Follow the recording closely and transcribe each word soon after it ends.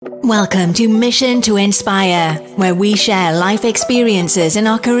Welcome to Mission to Inspire, where we share life experiences in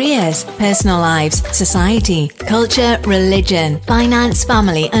our careers, personal lives, society, culture, religion, finance,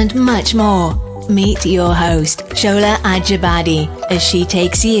 family, and much more. Meet your host, Shola Ajabadi, as she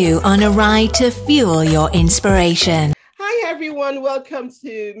takes you on a ride to fuel your inspiration. Hi, everyone. Welcome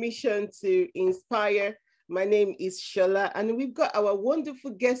to Mission to Inspire. My name is Shola, and we've got our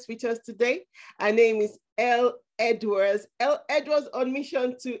wonderful guest with us today. Her name is Elle Edwards. Elle Edwards on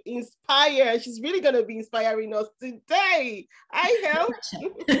Mission to Inspire. She's really going to be inspiring us today. Hi, Elle.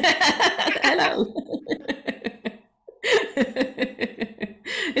 Hello.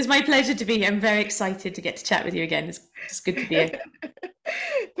 It's my pleasure to be here. I'm very excited to get to chat with you again. It's good to be here.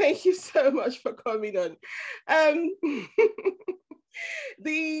 Thank you so much for coming on.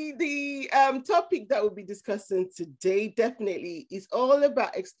 The topic that we'll be discussing today definitely is all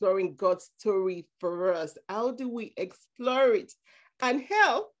about exploring God's story for us. How do we explore it? And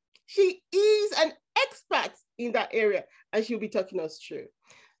Elle, she is an expert in that area, and she'll be talking us through.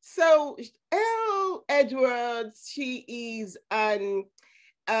 So Elle Edwards, she is an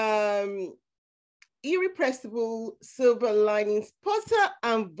irrepressible silver lining spotter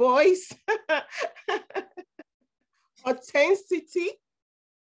and voice. Authenticity,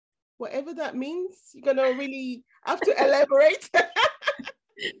 whatever that means. You're gonna really have to elaborate.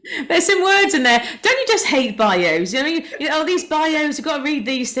 There's some words in there. Don't you just hate bios? You know, all these bios, you've got to read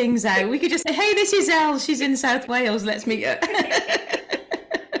these things out. We could just say, hey, this is Elle, she's in South Wales, let's meet her.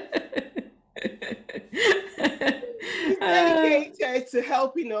 She's dedicated to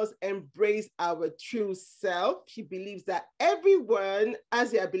helping us embrace our true self. She believes that everyone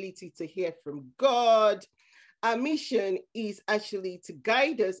has the ability to hear from God. Our mission is actually to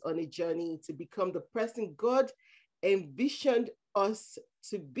guide us on a journey to become the person God envisioned us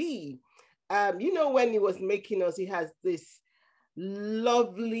to be. When he was making us, he has this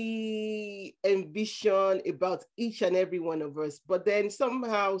lovely envision about each and every one of us. But then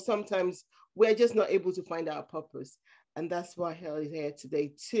sometimes we're just not able to find our purpose. And that's why Elle is here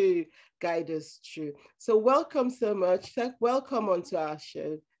today to guide us through. So welcome so much. Welcome onto our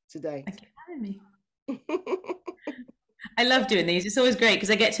show today. Thank you for having me. I love doing these. It's always great because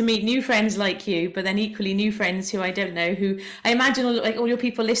I get to meet new friends like you, but then equally new friends who I don't know, who I imagine all your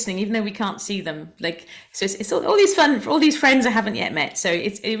people listening, even though we can't see them. So it's all these fun for all these friends I haven't yet met. So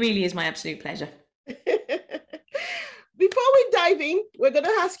it really is my absolute pleasure. Before we dive in, we're going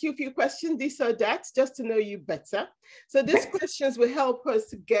to ask you a few questions, this or that, just to know you better. So these questions will help us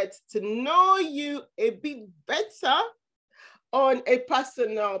to get to know you a bit better on a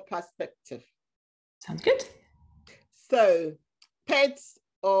personal perspective. Sounds good. So, pets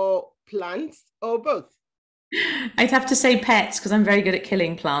or plants or both? I'd have to say pets because I'm very good at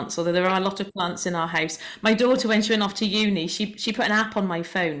killing plants, although there are a lot of plants in our house. My daughter, when she went off to uni, she put an app on my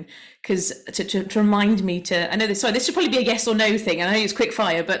phone because to remind me to, I know this, sorry, this should probably be a yes or no thing. I know it's quick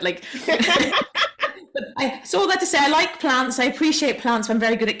fire, but but so all that to say, I like plants, I appreciate plants, but I'm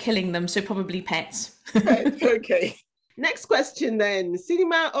very good at killing them, so probably pets. Okay. Next question then,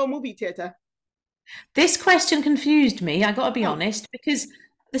 cinema or movie theater? This question confused me, I got to be honest, because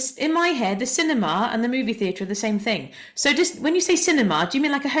in my head, the cinema and the movie theatre are the same thing. So just when you say cinema, do you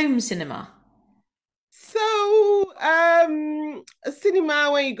mean like a home cinema? So a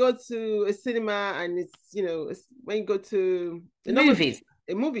cinema, when you go to a cinema and it's, when you go to a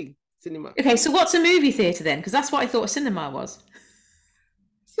movie cinema. Okay, so what's a movie theatre then? Because that's what I thought a cinema was.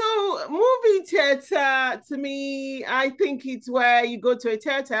 So movie theatre, to me, I think it's where you go to a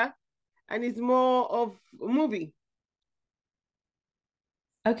theatre and it's more of a movie.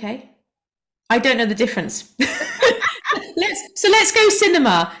 Okay. I don't know the difference. Let's go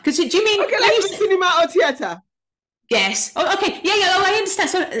cinema. Because do you mean... Okay, let's go cinema or theatre. Yes. Oh, okay. Yeah. Oh, I understand.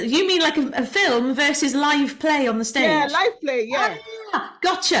 So you mean like a film versus live play on the stage? Yeah, live play, yeah.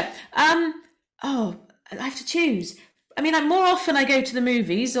 Gotcha. I have to choose. I mean, more often I go to the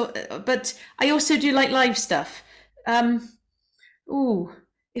movies, but I also do like live stuff.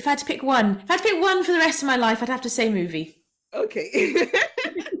 If I had to pick one for the rest of my life, I'd have to say movie. Okay.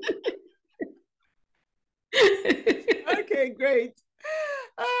 Okay, great.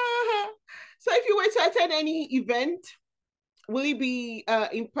 So if you were to attend any event, will it be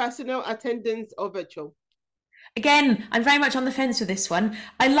in personal attendance or virtual? Again, I'm very much on the fence with this one.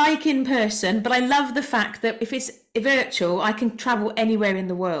 I like in person, but I love the fact that if it's virtual, I can travel anywhere in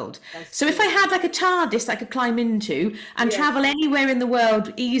the world. So if I had like a TARDIS I could climb into and travel anywhere in the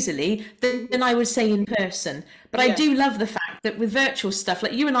world easily, then I would say in person. But I do love the fact that with virtual stuff,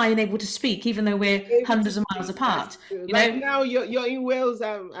 like you and I are able to speak, even though we're hundreds of miles apart. Like now you're in Wales,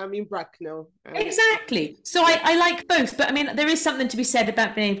 I'm in Bracknell. Exactly. So I like both, but I mean, there is something to be said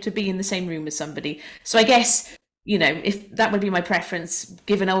about being able to be in the same room with somebody. So I guess, if that would be my preference,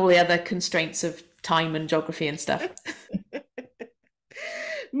 given all the other constraints of time and geography and stuff.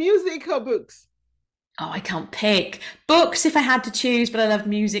 Music or books? Oh, I can't pick. Books if I had to choose, but I love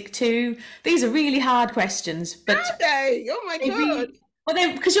music too. These are really hard questions. But are they? Oh my God. Well,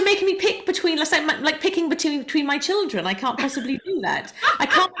 then, because you're making me pick between, like picking between my children. I can't possibly do that. I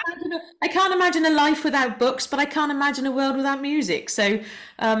can't imagine a life without books, but I can't imagine a world without music. So,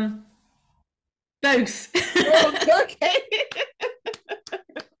 both. Oh, okay.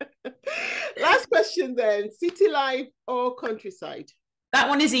 Last question then: city life or countryside? That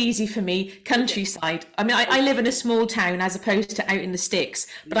one is easy for me. Countryside. I mean, I live in a small town as opposed to out in the sticks,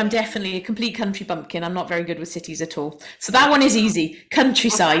 but I'm definitely a complete country bumpkin. I'm not very good with cities at all. So that one is easy.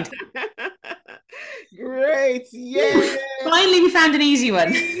 Countryside. Great. Yeah. Finally, we found an easy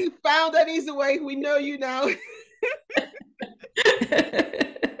one. We found an easy way. We know you now.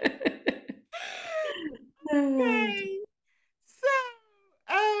 Okay. So,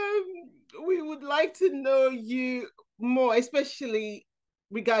 we would like to know you more, especially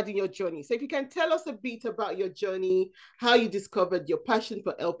regarding your journey. So if you can tell us a bit about your journey, how you discovered your passion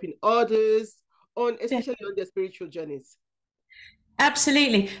for helping others, especially on their spiritual journeys.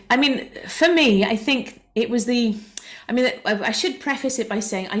 Absolutely. I mean, for me, I think it was I should preface it by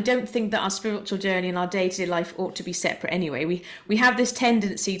saying I don't think that our spiritual journey and our day-to-day life ought to be separate anyway. We have this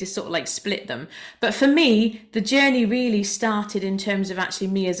tendency to sort of like split them. But for me, the journey really started in terms of actually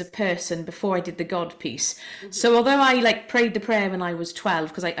me as a person before I did the God piece. Mm-hmm. So although I prayed the prayer when I was 12,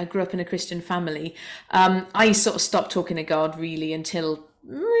 because I grew up in a Christian family, I sort of stopped talking to God really until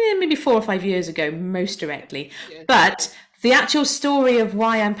maybe 4 or 5 years ago, most directly. Yeah. But the actual story of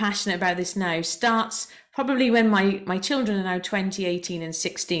why I'm passionate about this now starts probably when my children are now 20, 18 and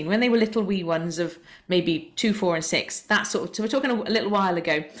 16, when they were little wee ones of maybe 2, 4 and 6, that sort of, so we're talking a little while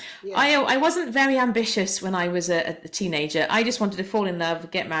ago. Yeah. I wasn't very ambitious when I was a teenager. I just wanted to fall in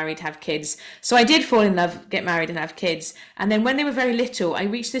love, get married, have kids. So I did fall in love, get married and have kids. And then when they were very little, I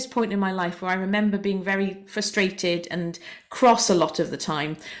reached this point in my life where I remember being very frustrated and cross a lot of the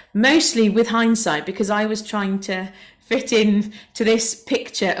time, mostly with hindsight, because I was trying to fit in to this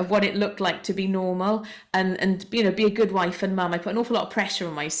picture of what it looked like to be normal and be a good wife and mum. I put an awful lot of pressure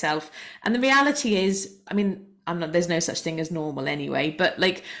on myself. And the reality is, I mean, there's no such thing as normal anyway, but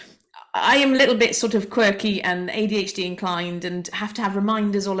I am a little bit sort of quirky and ADHD inclined and have to have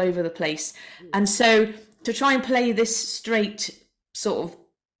reminders all over the place. And so to try and play this straight sort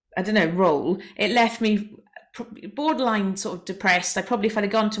of, role, it left me borderline sort of depressed. If I'd have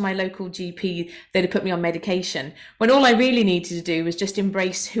gone to my local GP, they'd have put me on medication, when all I really needed to do was just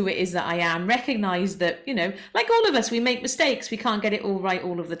embrace who it is that I am, recognize that, like all of us, we make mistakes, we can't get it all right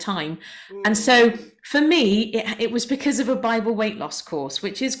all of the time. And so for me, it was because of a Bible weight loss course,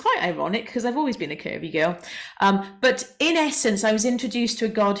 which is quite ironic because I've always been a curvy girl. But in essence, I was introduced to a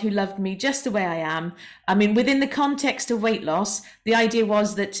God who loved me just the way I am. I mean, within the context of weight loss, the idea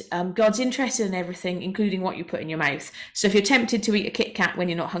was that God's interested in everything, including what you put in your mouth. So if you're tempted to eat a Kit Kat when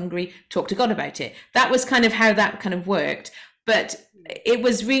you're not hungry, talk to God about it. That was kind of how that kind of worked. But it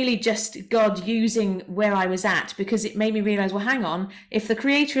was really just God using where I was at, because it made me realize, well, hang on, if the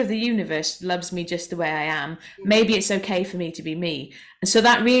creator of the universe loves me just the way I am, maybe it's okay for me to be me. And so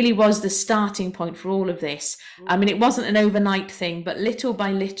that really was the starting point for all of this. I mean, it wasn't an overnight thing, but little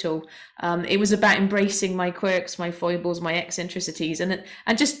by little, it was about embracing my quirks, my foibles, my eccentricities, and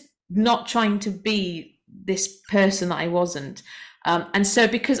just not trying to be this person that I wasn't. And so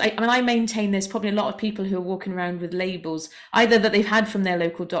because I maintain there's probably a lot of people who are walking around with labels, either that they've had from their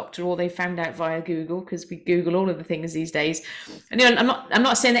local doctor or they found out via Google, because we Google all of the things these days. And I'm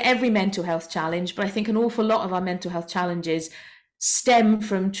not saying that every mental health challenge, but I think an awful lot of our mental health challenges stem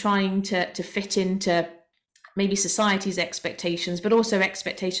from trying to fit into maybe society's expectations, but also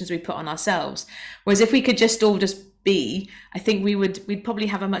expectations we put on ourselves. Whereas if we could just all just be, I think we'd probably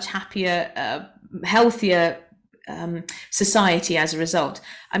have a much happier, healthier society as a result.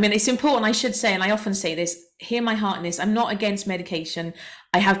 I mean, it's important, I should say, and I often say this, hear my heart in this, I'm not against medication.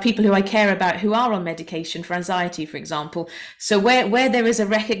 I have people who I care about who are on medication for anxiety, for example. So where there is a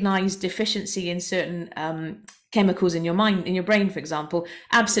recognized deficiency in certain chemicals in your mind, in your brain, for example.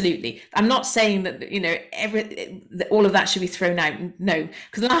 Absolutely. I'm not saying that, all of that should be thrown out. No,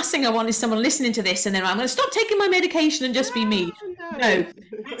 because the last thing I want is someone listening to this and then I'm going to stop taking my medication and just be me. No,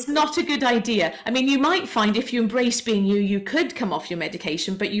 that's not a good idea. I mean, you might find if you embrace being you, you could come off your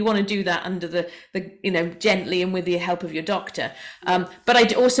medication, but you want to do that under the gently and with the help of your doctor. But I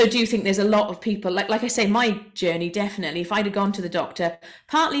also do think there's a lot of people, like I say, my journey, definitely, if I'd have gone to the doctor,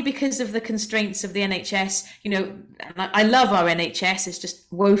 partly because of the constraints of the NHS, and I love our NHS, it's just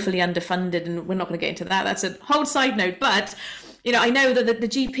woefully underfunded, and we're not going to get into that. That's a whole side note. But, I know that the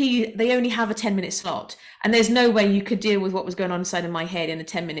GP, they only have a 10-minute slot, and there's no way you could deal with what was going on inside of my head in a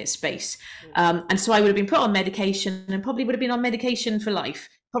 10-minute space. And so I would have been put on medication and probably would have been on medication for life,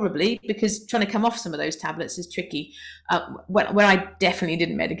 probably, because trying to come off some of those tablets is tricky, where I definitely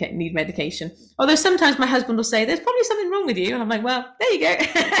didn't need medication. Although sometimes my husband will say, there's probably something wrong with you. And I'm like, well, there you go.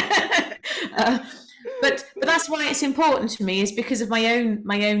 But that's why it's important to me, is because of my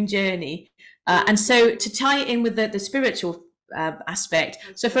own journey. And so to tie it in with the spiritual aspect.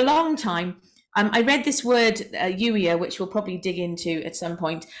 So for a long time, I read this word, euia, which we'll probably dig into at some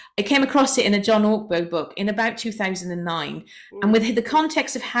point. I came across it in a John Ortberg book in about 2009. And with the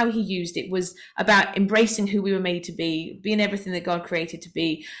context of how he used it was about embracing who we were made to be, being everything that God created to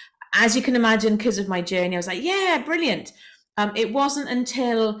be. As you can imagine, because of my journey, I was like, yeah, brilliant. It wasn't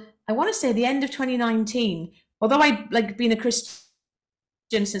until, I want to say, the end of 2019, although I'd been a Christian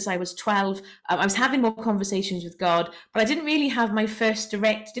since I was 12. I was having more conversations with God, but I didn't really have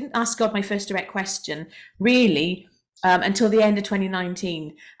didn't ask God my first direct question, really, until the end of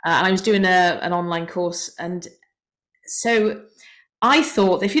 2019. And I was doing an online course. And so I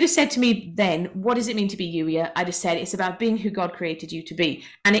thought that if you'd have said to me then, what does it mean to be euia? I'd have said, it's about being who God created you to be.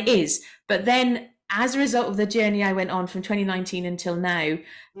 And it is. But then, as a result of the journey I went on from 2019 until now,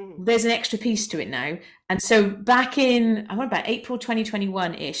 there's an extra piece to it now. And so back in, I want about April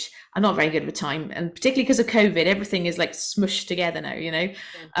 2021-ish, I'm not very good with time, and particularly because of COVID, everything is like smushed together now,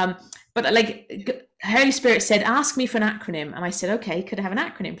 but like Holy Spirit said, ask me for an acronym. And I said, okay, could I have an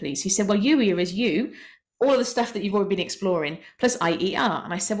acronym, please? He said, well, euia is you, all of the stuff that you've already been exploring, plus IER.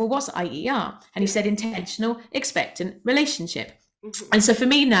 And I said, well, what's IER? And he said, intentional, expectant relationship. And so for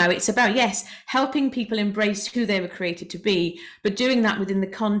me now, it's about, yes, helping people embrace who they were created to be, but doing that within the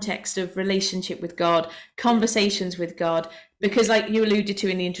context of relationship with God, conversations with God, because like you alluded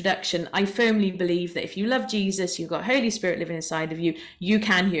to in the introduction, I firmly believe that if you love Jesus, you've got Holy Spirit living inside of you, you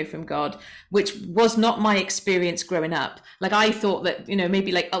can hear from God, which was not my experience growing up. Like I thought that,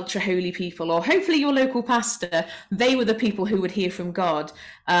 maybe like ultra holy people, or hopefully your local pastor, they were the people who would hear from God.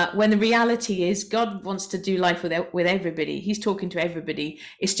 When the reality is God wants to do life with everybody. He's talking to everybody.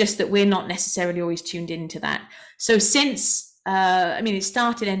 It's just that we're not necessarily always tuned into that. So since it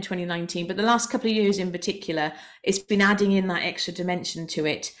started in 2019, but the last couple of years in particular, it's been adding in that extra dimension to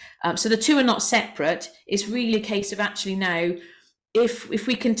it. So the two are not separate. It's really a case of actually now, if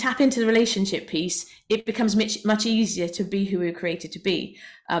we can tap into the relationship piece, it becomes much easier to be who we were created to be.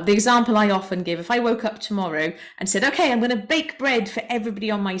 The example I often give, if I woke up tomorrow and said, okay, I'm going to bake bread for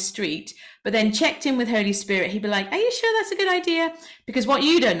everybody on my street, but then checked in with Holy Spirit, he'd be like, are you sure that's a good idea? Because what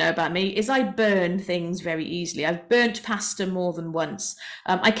you don't know about me is I burn things very easily. I've burnt pasta more than once.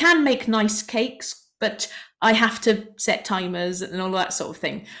 I can make nice cakes, but I have to set timers and all that sort of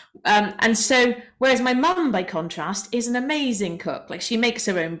thing. And so, whereas my mum, by contrast, is an amazing cook. Like she makes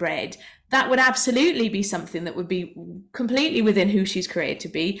her own bread. That would absolutely be something that would be completely within who she's created to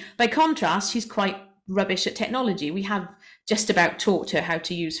be. By contrast, she's quite rubbish at technology. We have just about taught her how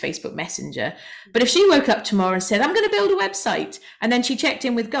to use Facebook Messenger. But if she woke up tomorrow and said, I'm going to build a website, and then she checked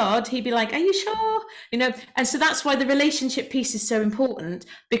in with God, he'd be like, are you sure? And so that's why the relationship piece is so important,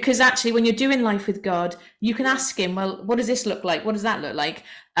 because actually when you're doing life with God, you can ask him, well, what does this look like? What does that look like?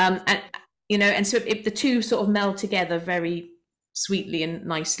 And so if the two sort of meld together very sweetly and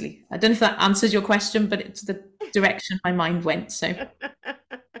nicely. I don't know if that answers your question, but it's the direction my mind went. So yes,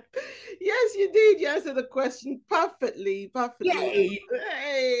 you did. You answered the question perfectly. Yay.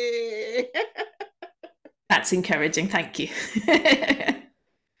 Hey. That's encouraging. Thank you. So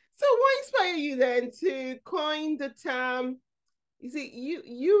what inspired you then to coin the term? Is it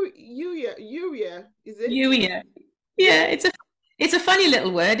euia? Is it euia? Yeah, it's a funny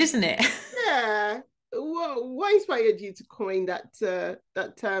little word, isn't it? Yeah. Well, what inspired you to coin that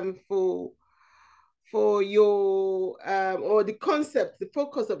term for your or the concept, the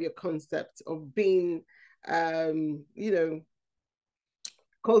focus of your concept of being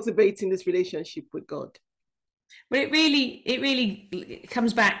cultivating this relationship with God? Well, it really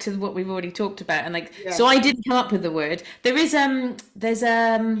comes back to what we've already talked about, and so I didn't come up with the word. There's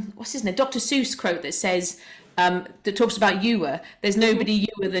what's his name, Dr. Seuss quote that says, that talks about youer. There's nobody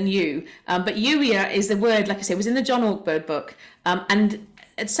youer than you. But youier is the word, like I say, was in the John Ortberg book. And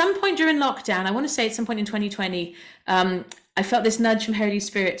at some point during lockdown, I want to say at some point in 2020, I felt this nudge from Holy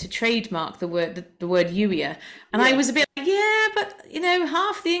Spirit to trademark the word youier. And I was a bit like, yeah, but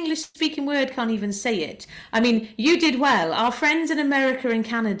half the English speaking word can't even say it. I mean, you did well. Our friends in America and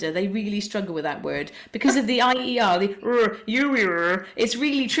Canada, they really struggle with that word because of the IER, the youier. It's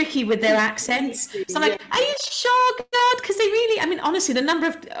really tricky with their accents. So I'm like, are you sure, God? Because they really, I mean, honestly, the number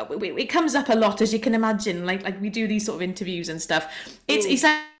of, it comes up a lot, as you can imagine, like we do these sort of interviews and stuff. It's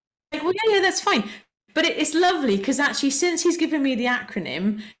like, well, yeah, that's fine. But it's lovely because actually, since he's given me the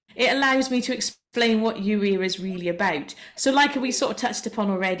acronym, it allows me to explain what youier is really about. So like we sort of touched upon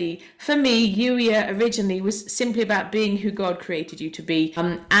already, for me, youier originally was simply about being who God created you to be.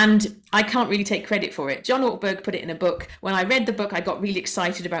 And I can't really take credit for it. John Ortberg put it in a book. When I read the book, I got really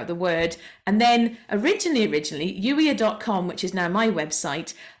excited about the word. And then originally, youier.com, which is now my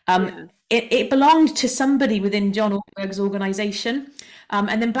website, it belonged to somebody within John Ortberg's organization.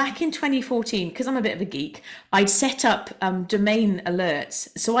 And then back in 2014, because I'm a bit of a geek, I'd set up domain alerts.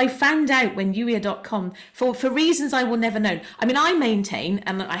 So I found out when youier.com, for reasons I will never know. I mean, I maintain,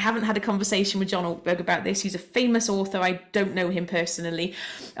 and I haven't had a conversation with John Ortberg about this. He's a famous author. I don't know him personally,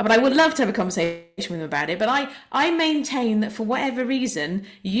 but I would love to have a conversation with him about it. But I maintain that for whatever reason,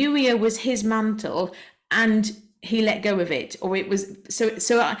 youier was his mantle and he let go of it, or it was,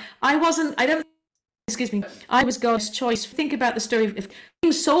 so I wasn't, I don't, excuse me, I was God's choice. Think about the story of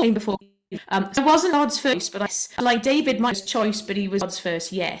King Saul before. So I wasn't God's first, but like David, my choice, but he was God's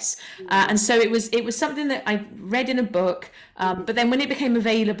first, yes. And so it was something that I read in a book, but then when it became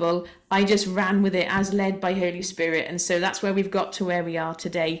available, I just ran with it as led by Holy Spirit. And so that's where we've got to where we are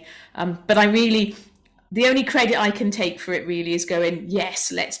today. But the only credit I can take for it really is going,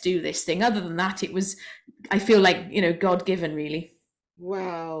 yes, let's do this thing. Other than that, it was, I feel like, God-given, really.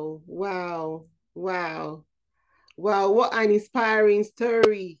 Wow. Wow, what an inspiring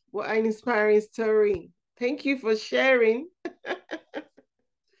story. Thank you for sharing.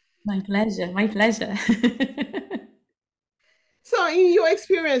 My pleasure. So in your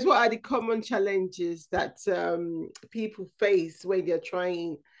experience, what are the common challenges that people face when they're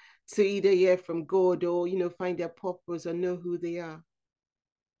trying to either hear from God or, find their purpose or know who they are?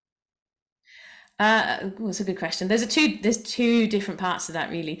 That's a good question. There's two different parts to that,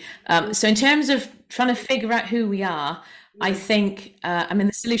 really. So in terms of trying to figure out who we are, I think,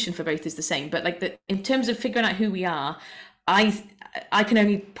 the solution for both is the same, but in terms of figuring out who we are, I can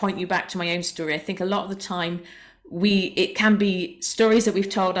only point you back to my own story. I think a lot of the time it can be stories that we've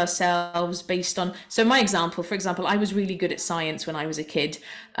told ourselves based on, so my example, for example, I was really good at science when I was a kid.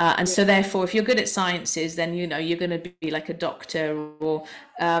 And so therefore, if you're good at sciences, then, you're going to be like a doctor, or,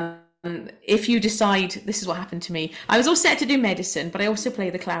 if you decide, this is what happened to me. I was all set to do medicine, but I also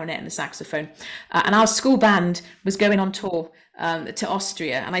play the clarinet and the saxophone. And our school band was going on tour to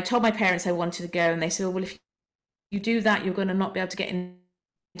Austria. And I told my parents I wanted to go. And they said, well, if you do that, you're going to not be able to get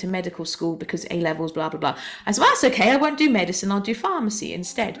into medical school because A-levels, blah, blah, blah. I said, well, that's okay. I won't do medicine. I'll do pharmacy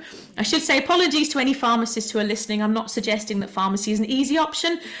instead. I should say apologies to any pharmacists who are listening. I'm not suggesting that pharmacy is an easy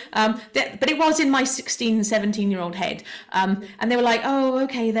option, but it was in my 16, 17-year-old head. And they were like, oh,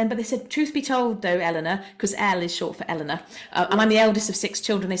 okay then. But they said, truth be told, though, Eleanor, because L is short for Eleanor, and I'm the eldest of 6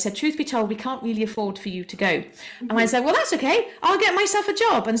 children. They said, truth be told, we can't really afford for you to go. And I said, well, that's okay. I'll get myself a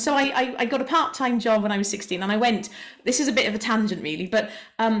job. And so I got a part-time job when I was 16, and I went, this is a bit of a tangent, really, but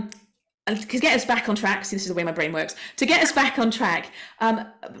and to get us back on track, see, this is the way my brain works, to get us back on track,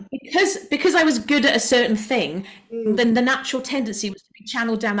 because I was good at a certain thing, then the natural tendency was to be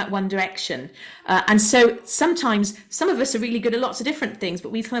channeled down that one direction. And so sometimes some of us are really good at lots of different things,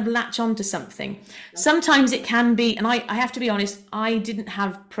 but we kind of latch on to something. Sometimes it can be, and I have to be honest, I didn't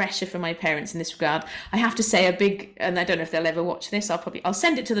have pressure from my parents in this regard. I have to say and I don't know if they'll ever watch this, I'll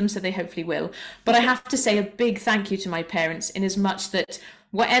send it to them, so they hopefully will. But I have to say a big thank you to my parents, in as much that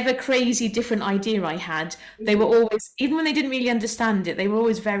whatever crazy different idea I had, they were always, even when they didn't really understand it, they were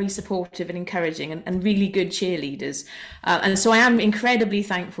always very supportive and encouraging, and really good cheerleaders. And so I am incredibly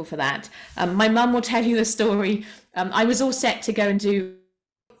thankful for that. My mum will tell you the story. I was all set to go and do,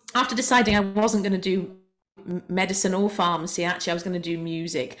 after deciding I wasn't going to do medicine or pharmacy, actually I was going to do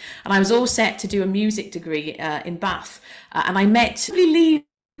music. And I was all set to do a music degree in Bath. And I met, really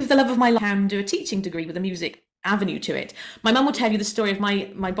leave the love of my life and do a teaching degree with a music avenue to it. My mum will tell you the story of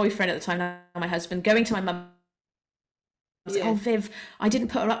my boyfriend at the time, now my husband, going to my mum. I was like, oh, Viv, I didn't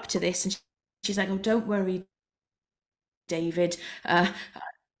put her up to this. And she's like, oh, don't worry, David.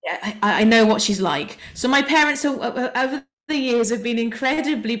 I know what she's like. So my parents, over the years, have been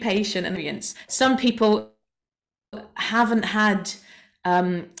incredibly patient and experienced. Some people haven't had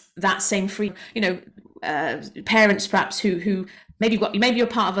that same freedom. Parents perhaps who maybe you're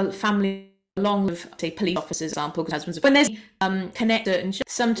part of a family along with, say, police officers, example, husbands. When there's connected and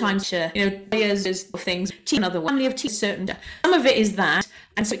sometimes there's things, another family of certain. Some of it is that,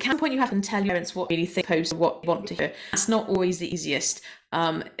 and so at some point you have to tell your parents what really think, post what you want to hear. That's not always the easiest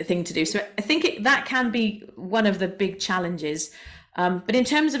thing to do. So I think that can be one of the big challenges. But in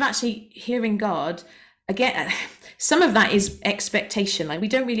terms of actually hearing God, again, some of that is expectation. Like, we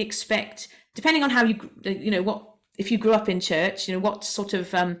don't really expect, depending on how if you grew up in church, what sort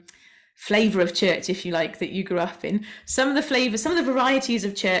of flavor of church, if you like, that you grew up in. Some of the varieties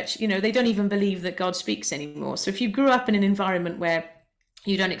of church, they don't even believe that God speaks anymore. So if you grew up in an environment where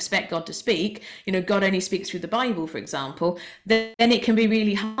you don't expect God to speak, God only speaks through the Bible, for example, then it can be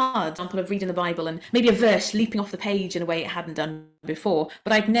really hard. Example of reading the Bible and maybe a verse leaping off the page in a way it hadn't done before,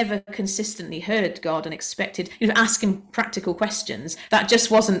 but I'd never consistently heard God and expected, asking practical questions. That just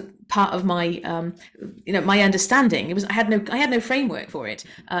wasn't part of my, my understanding. I had no framework for it.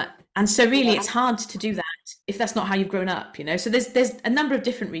 And so really it's hard to do that if that's not how you've grown up, So there's a number of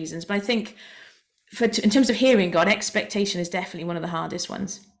different reasons, but I think in terms of hearing God, expectation is definitely one of the hardest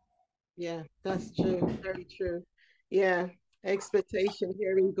ones. Yeah, that's true. Very true. Yeah, expectation,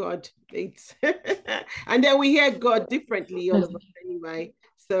 hearing God. It's and then we hear God differently, all of us anyway.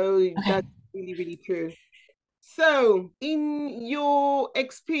 So that's really, really true. So in your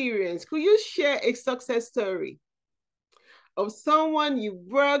experience, could you share a success story of someone you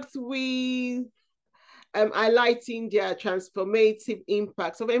worked with, highlighting their transformative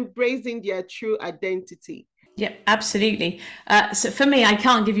impacts of embracing their true identity? Yeah, absolutely. So for me, I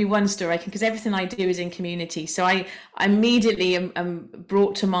can't give you one story because everything I do is in community. So I immediately am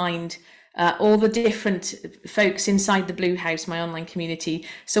brought to mind all the different folks inside the Blue House, my online community.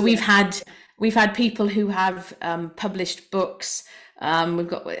 So we've had people who have published books. We've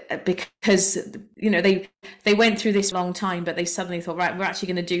got, because they went through this long time, but they suddenly thought, right, we're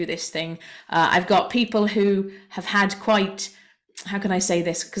actually going to do this thing. I've got people who have had quite, how can I say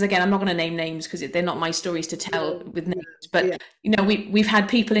this? Because again, I'm not going to name names because they're not my stories to tell with names. But we've had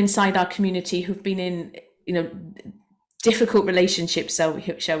people inside our community who've been in difficult relationships,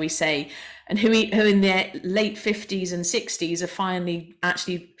 shall we say, and who in their late 50s and 60s are finally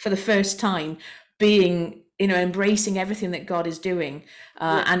actually for the first time being, embracing everything that God is doing,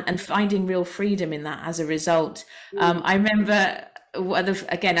 and finding real freedom in that as a result. I remember,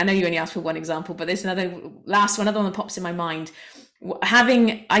 again, I know you only asked for one example, but there's another one that pops in my mind. Part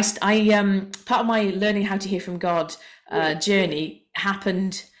of my learning how to hear from God journey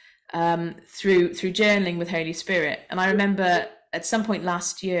happened through journaling with Holy Spirit. And I remember at some point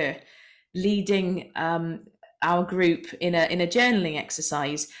last year leading our group in a journaling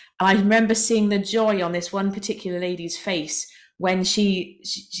exercise. And I remember seeing the joy on this one particular lady's face when she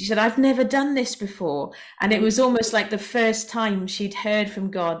said, I've never done this before. And it was almost like the first time she'd heard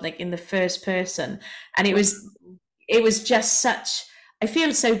from God, like in the first person. And it was just such, I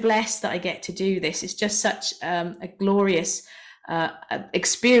feel so blessed that I get to do this. It's just such a glorious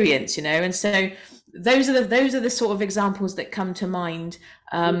experience, And so those are the sort of examples that come to mind,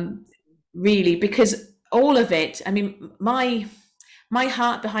 really, because all of it, I mean, my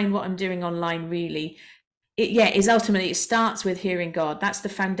heart behind what I'm doing online really, is ultimately, it starts with hearing God. That's the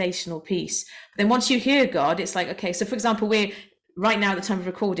foundational piece. But then once you hear God, it's like, okay, so for example, we're right now at the time of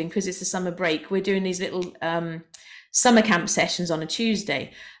recording, because it's the summer break, we're doing these little summer camp sessions on a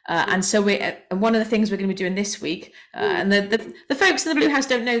Tuesday. And so and one of the things we're going to be doing this week, and the folks in the Blue House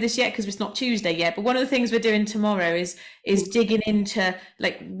don't know this yet because it's not Tuesday yet, but one of the things we're doing tomorrow is digging into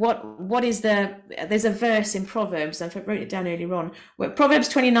like what is there's a verse in Proverbs, I wrote it down earlier on, where Proverbs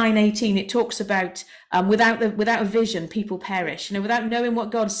 29:18, it talks about without a vision people perish. Without knowing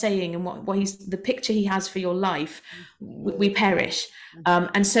what God's saying and what the picture he has for your life, we perish.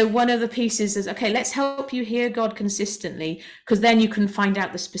 And so one of the pieces is, okay, let's help you hear God consistently, because then you can find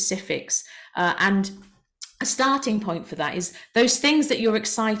out the specifics. And a starting point for that is those things that you're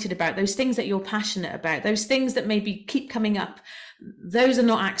excited about, those things that you're passionate about, those things that maybe keep coming up, those are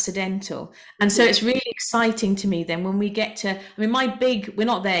not accidental. And so it's really exciting to me then when we get to, we're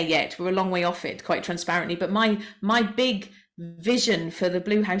not there yet, we're a long way off it, quite transparently, but my big vision for the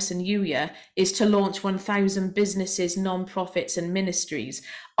Blue House and Yuya is to launch 1,000 businesses, non-profits and ministries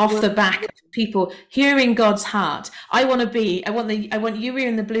off the back of people hearing God's heart. I want Yuya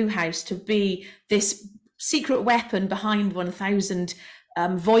and the Blue House to be this secret weapon behind 1,000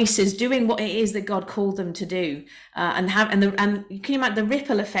 voices doing what it is that God called them to do, and can you imagine the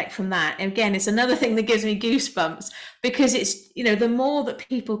ripple effect from that? And again, it's another thing that gives me goosebumps, because it's the more that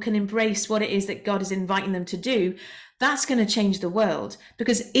people can embrace what it is that God is inviting them to do, that's going to change the world,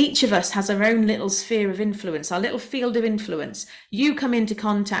 because each of us has our own little sphere of influence, our little field of influence. You come into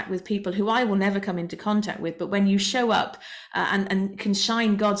contact with people who I will never come into contact with, but when you show up and can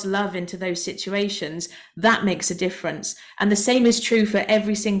shine God's love into those situations, that makes a difference. And the same is true for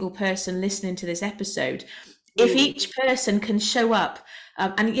every single person listening to this episode. If each person can show up,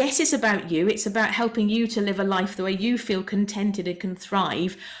 and yes, it's about you, it's about helping you to live a life the way you feel contented and can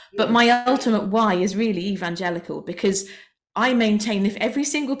thrive. But my ultimate why is really evangelical, because I maintain if every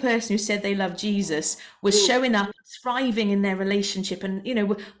single person who said they love Jesus was showing up, thriving in their relationship, and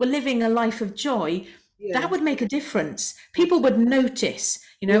were living a life of joy, that would make a difference. People would notice,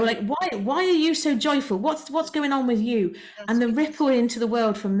 like, why are you so joyful? What's going on with you? And the ripple into the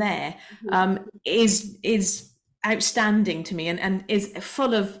world from there is outstanding to me, and is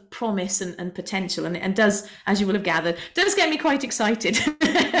full of promise and potential, and does, as you will have gathered, does get me quite excited.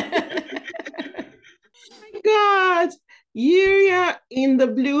 God, you're in the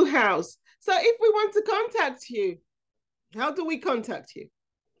Blue House. So if we want to contact you, how do we contact you?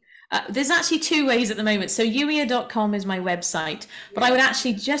 There's actually two ways at the moment. So uia.com is my website, but I would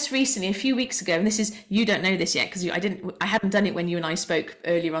actually just recently, a few weeks ago, and this is, you don't know this yet because I hadn't done it when you and I spoke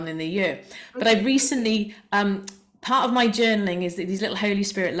earlier on in the year, but I've recently, part of my journaling is these little Holy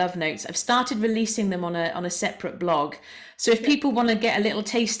Spirit love notes. I've started releasing them on a separate blog. So if people want to get a little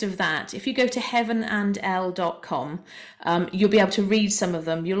taste of that, if you go to heavenandl.com, you'll be able to read some of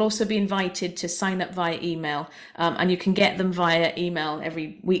them. You'll also be invited to sign up via email, and you can get them via email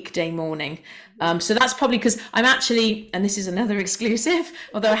every weekday morning. So that's probably because I'm actually, and this is another exclusive,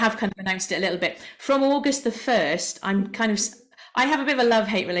 although I have kind of announced it a little bit, from August the 1st, I have a bit of a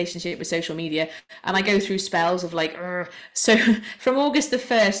love-hate relationship with social media, and I go through spells of like, so from August the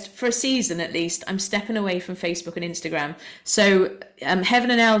 1st, for a season at least, I'm stepping away from Facebook and Instagram. So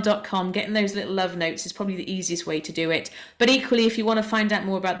heavenandl.com, getting those little love notes is probably the easiest way to do it. But equally, if you want to find out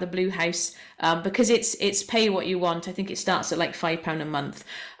more about the Blue House, because it's pay what you want, I think it starts at like £5 a month.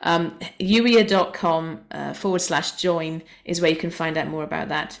 uia.com /join is where you can find out more about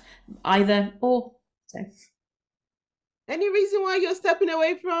that. Either or. So. Any reason why you're stepping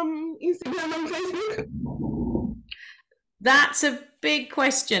away from Instagram and Facebook? That's a big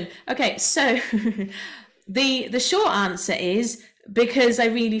question. Okay, so the short answer is because I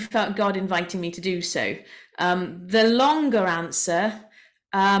really felt God inviting me to do so. The longer answer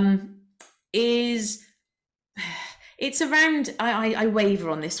is it's around, I waver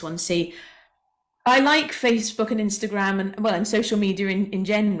on this one. See, I like Facebook and Instagram and social media in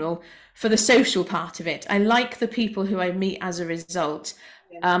general for the social part of it. I like the people who I meet as a result.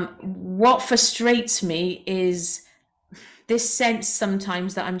 What frustrates me is this sense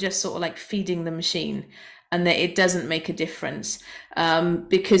sometimes that I'm just sort of like feeding the machine, and that it doesn't make a difference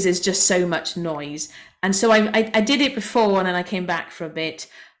because there's just so much noise. And so I did it before, and then I came back for a bit.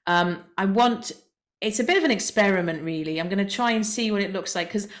 It's a bit of an experiment, really. I'm going to try and see what it looks like,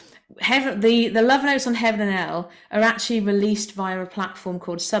 because the love notes on Heaven and Hell are actually released via a platform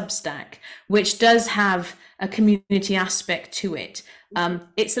called Substack, which does have a community aspect to it.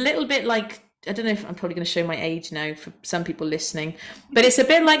 It's a little bit like, I don't know if I'm probably going to show my age now for some people listening, but it's a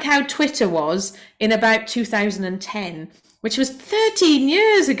bit like how Twitter was in about 2010, which was 13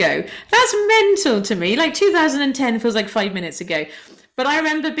 years ago. That's mental to me. Like 2010 feels like 5 minutes ago. But I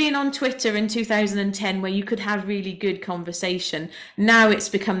remember being on Twitter in 2010 where you could have really good conversation. Now it's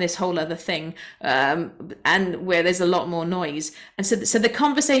become this whole other thing, and where there's a lot more noise. And so the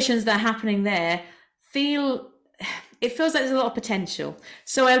conversations that are happening there feels like there's a lot of potential.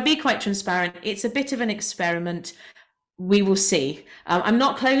 So I'll be quite transparent. It's a bit of an experiment. We will see. I'm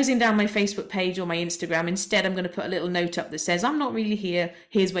not closing down my Facebook page or my Instagram. Instead, I'm going to put a little note up that says, I'm not really here.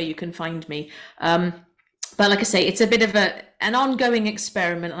 Here's where you can find me. But like I say, it's a bit of an ongoing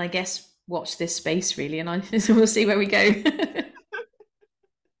experiment, and I guess watch this space really, and we'll see where we go. Okay,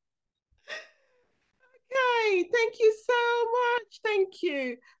 thank you so much. Thank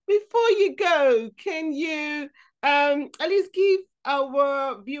you. Before you go, can you at least give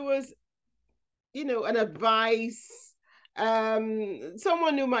our viewers, an advice?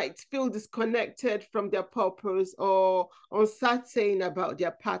 Someone who might feel disconnected from their purpose or uncertain about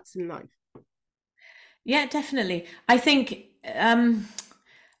their path in life. Yeah, definitely. I think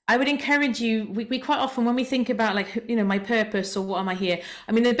I would encourage you, we quite often, when we think about like, my purpose or what am I here?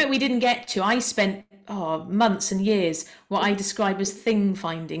 I mean, the bit we didn't get to, I spent months and years, what I describe as thing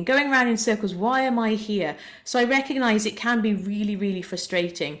finding, going around in circles. Why am I here? So I recognize it can be really, really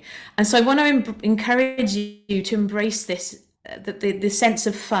frustrating. And so I want to encourage you to embrace this, the sense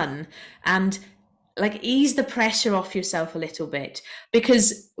of fun, and like ease the pressure off yourself a little bit,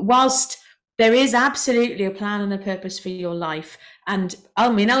 because whilst There is absolutely a plan and a purpose for your life. And I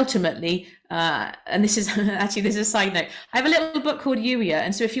mean, ultimately, and this is actually, this is a side note. I have a little book called Yuya.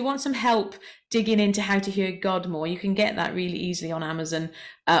 And so if you want some help digging into how to hear God more, you can get that really easily on Amazon,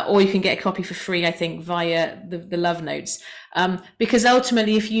 or you can get a copy for free, I think, via the Love Notes. Because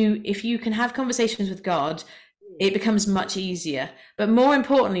ultimately, if you can have conversations with God, it becomes much easier. But more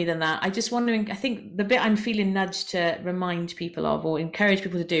importantly than that, I think the bit I'm feeling nudged to remind people of, or encourage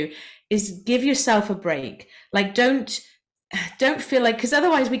people to do, is give yourself a break. Like, don't feel like, because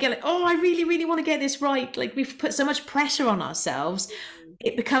otherwise we get like, oh, I really, really want to get this right. Like, we've put so much pressure on ourselves,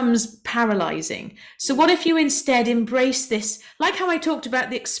 it becomes paralyzing. So what if you instead embrace this, like how I talked about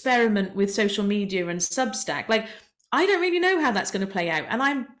the experiment with social media and Substack? Like, I don't really know how that's going to play out, and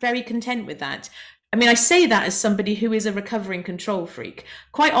I'm very content with that. I mean, I say that as somebody who is a recovering control freak.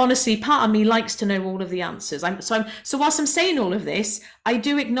 Quite honestly, part of me likes to know all of the answers. So whilst I'm saying all of this, I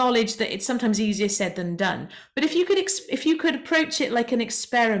do acknowledge that it's sometimes easier said than done. But if you could approach it like an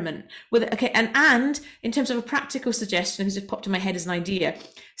experiment with, okay, and in terms of a practical suggestion, because it popped in my head as an idea,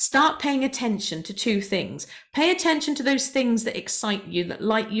 start paying attention to two things. Pay attention to those things that excite you, that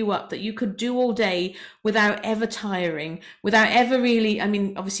light you up, that you could do all day without ever tiring, without ever really, I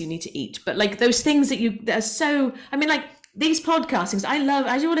mean, obviously you need to eat, but like those things that are so, I mean, like these podcastings, I love,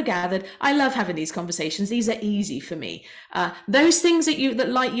 as you would have gathered, I love having these conversations. These are easy for me. Those things that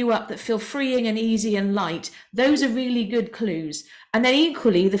light you up, that feel freeing and easy and light, those are really good clues. And then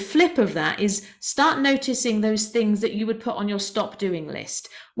equally, the flip of that is start noticing those things that you would put on your stop doing list.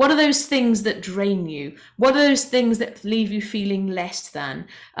 What are those things that drain you? What are those things that leave you feeling less than?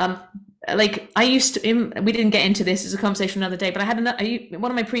 Like I used to, we didn't get into this as a conversation another day, but I had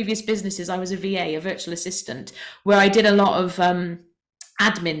one of my previous businesses, I was a VA, a virtual assistant, where I did a lot of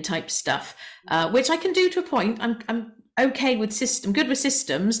admin type stuff, which I can do to a point. I'm okay with good with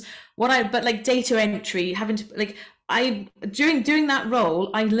systems. But like data entry, having to like, during doing that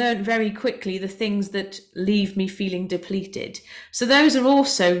role, I learned very quickly the things that leave me feeling depleted. So those are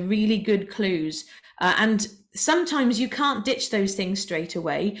also really good clues. And sometimes you can't ditch those things straight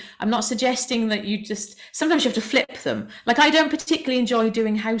away. I'm not suggesting that sometimes you have to flip them. Like I don't particularly enjoy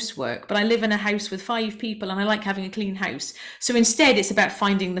doing housework, but I live in a house with 5 people and I like having a clean house. So instead it's about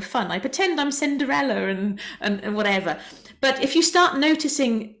finding the fun. I pretend I'm Cinderella and whatever. But if you start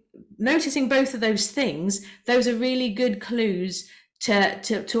noticing both of those things, those are really good clues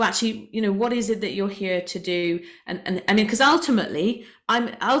to actually, what is it that you're here to do? And I mean, because ultimately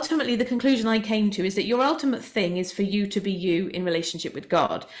the conclusion I came to is that your ultimate thing is for you to be you in relationship with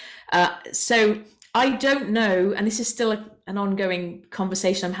God. So I don't know, and this is still an ongoing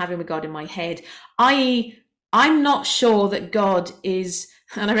conversation I'm having with God in my head. I'm not sure that God is,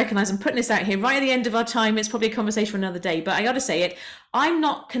 and I recognize I'm putting this out here right at the end of our time. It's probably a conversation for another day, but I got to say it. I'm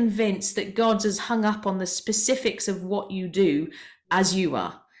not convinced that God's as hung up on the specifics of what you do as you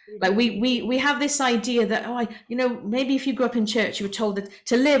are. Like we have this idea that, maybe if you grew up in church, you were told that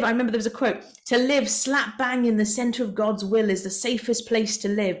to live, I remember there was a quote, to live slap bang in the center of God's will is the safest place to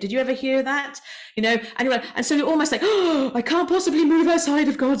live. Did you ever hear that? And so you're almost like, oh, I can't possibly move outside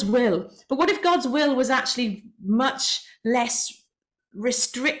of God's will. But what if God's will was actually much less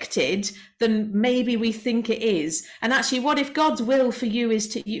restricted than maybe we think it is? And actually, what if God's will for you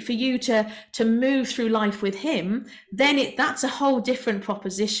is for you to move through life with him? Then that's a whole different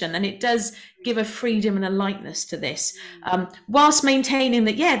proposition, and it does give a freedom and a lightness to this, whilst maintaining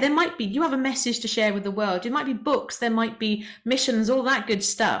that there might be, you have a message to share with the world, there might be books, there might be missions, all that good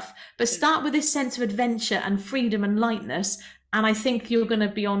stuff, but start with this sense of adventure and freedom and lightness. And I think you're going to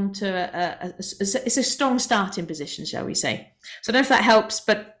be on to it's a strong starting position, shall we say. So I don't know if that helps,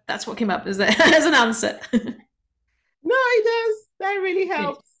 but that's what came up as an answer. No, it does. That really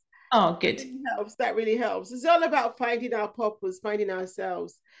helps. Oh, good. That really helps. It's all about finding our purpose, finding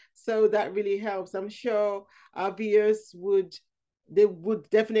ourselves. So that really helps. I'm sure our viewers would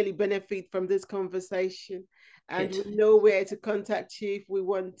definitely benefit from this conversation. And we know where to contact you if we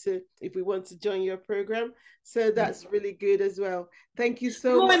want to join your program. So that's really good as well. Thank you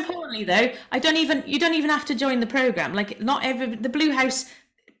so much. More importantly, though, you don't even have to join the program. Like the Blue House,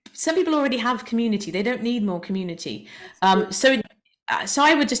 some people already have community. They don't need more community. So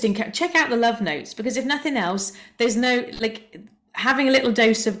I would just check out the Love Notes, because if nothing else, there's no, like, having a little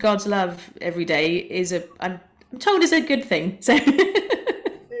dose of God's love every day I'm told is a good thing. So.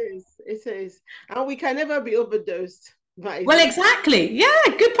 It is. And we can never be overdosed. Well, exactly. Yeah,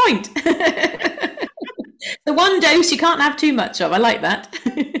 good point. The one dose you can't have too much of. I like that.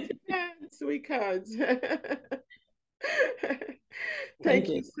 Yes, we can't. Thank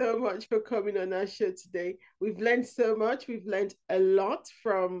you so much for coming on our show today. We've learned so much. We've learned a lot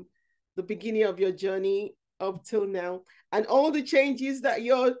from the beginning of your journey up till now, and all the changes that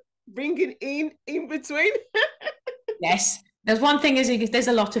you're bringing in between. Yes. There's one thing is there's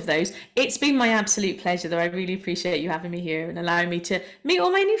a lot of those. It's been my absolute pleasure, though. I really appreciate you having me here and allowing me to meet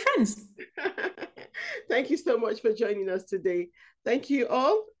all my new friends. Thank you so much for joining us today. Thank you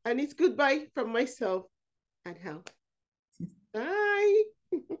all, and it's goodbye from myself and Hal. Bye.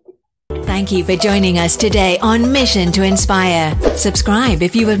 Thank you for joining us today on Mission to Inspire. Subscribe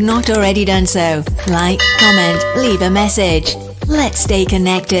if you have not already done so. Like, comment, leave a message. Let's stay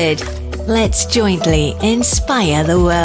connected. Let's jointly inspire the world.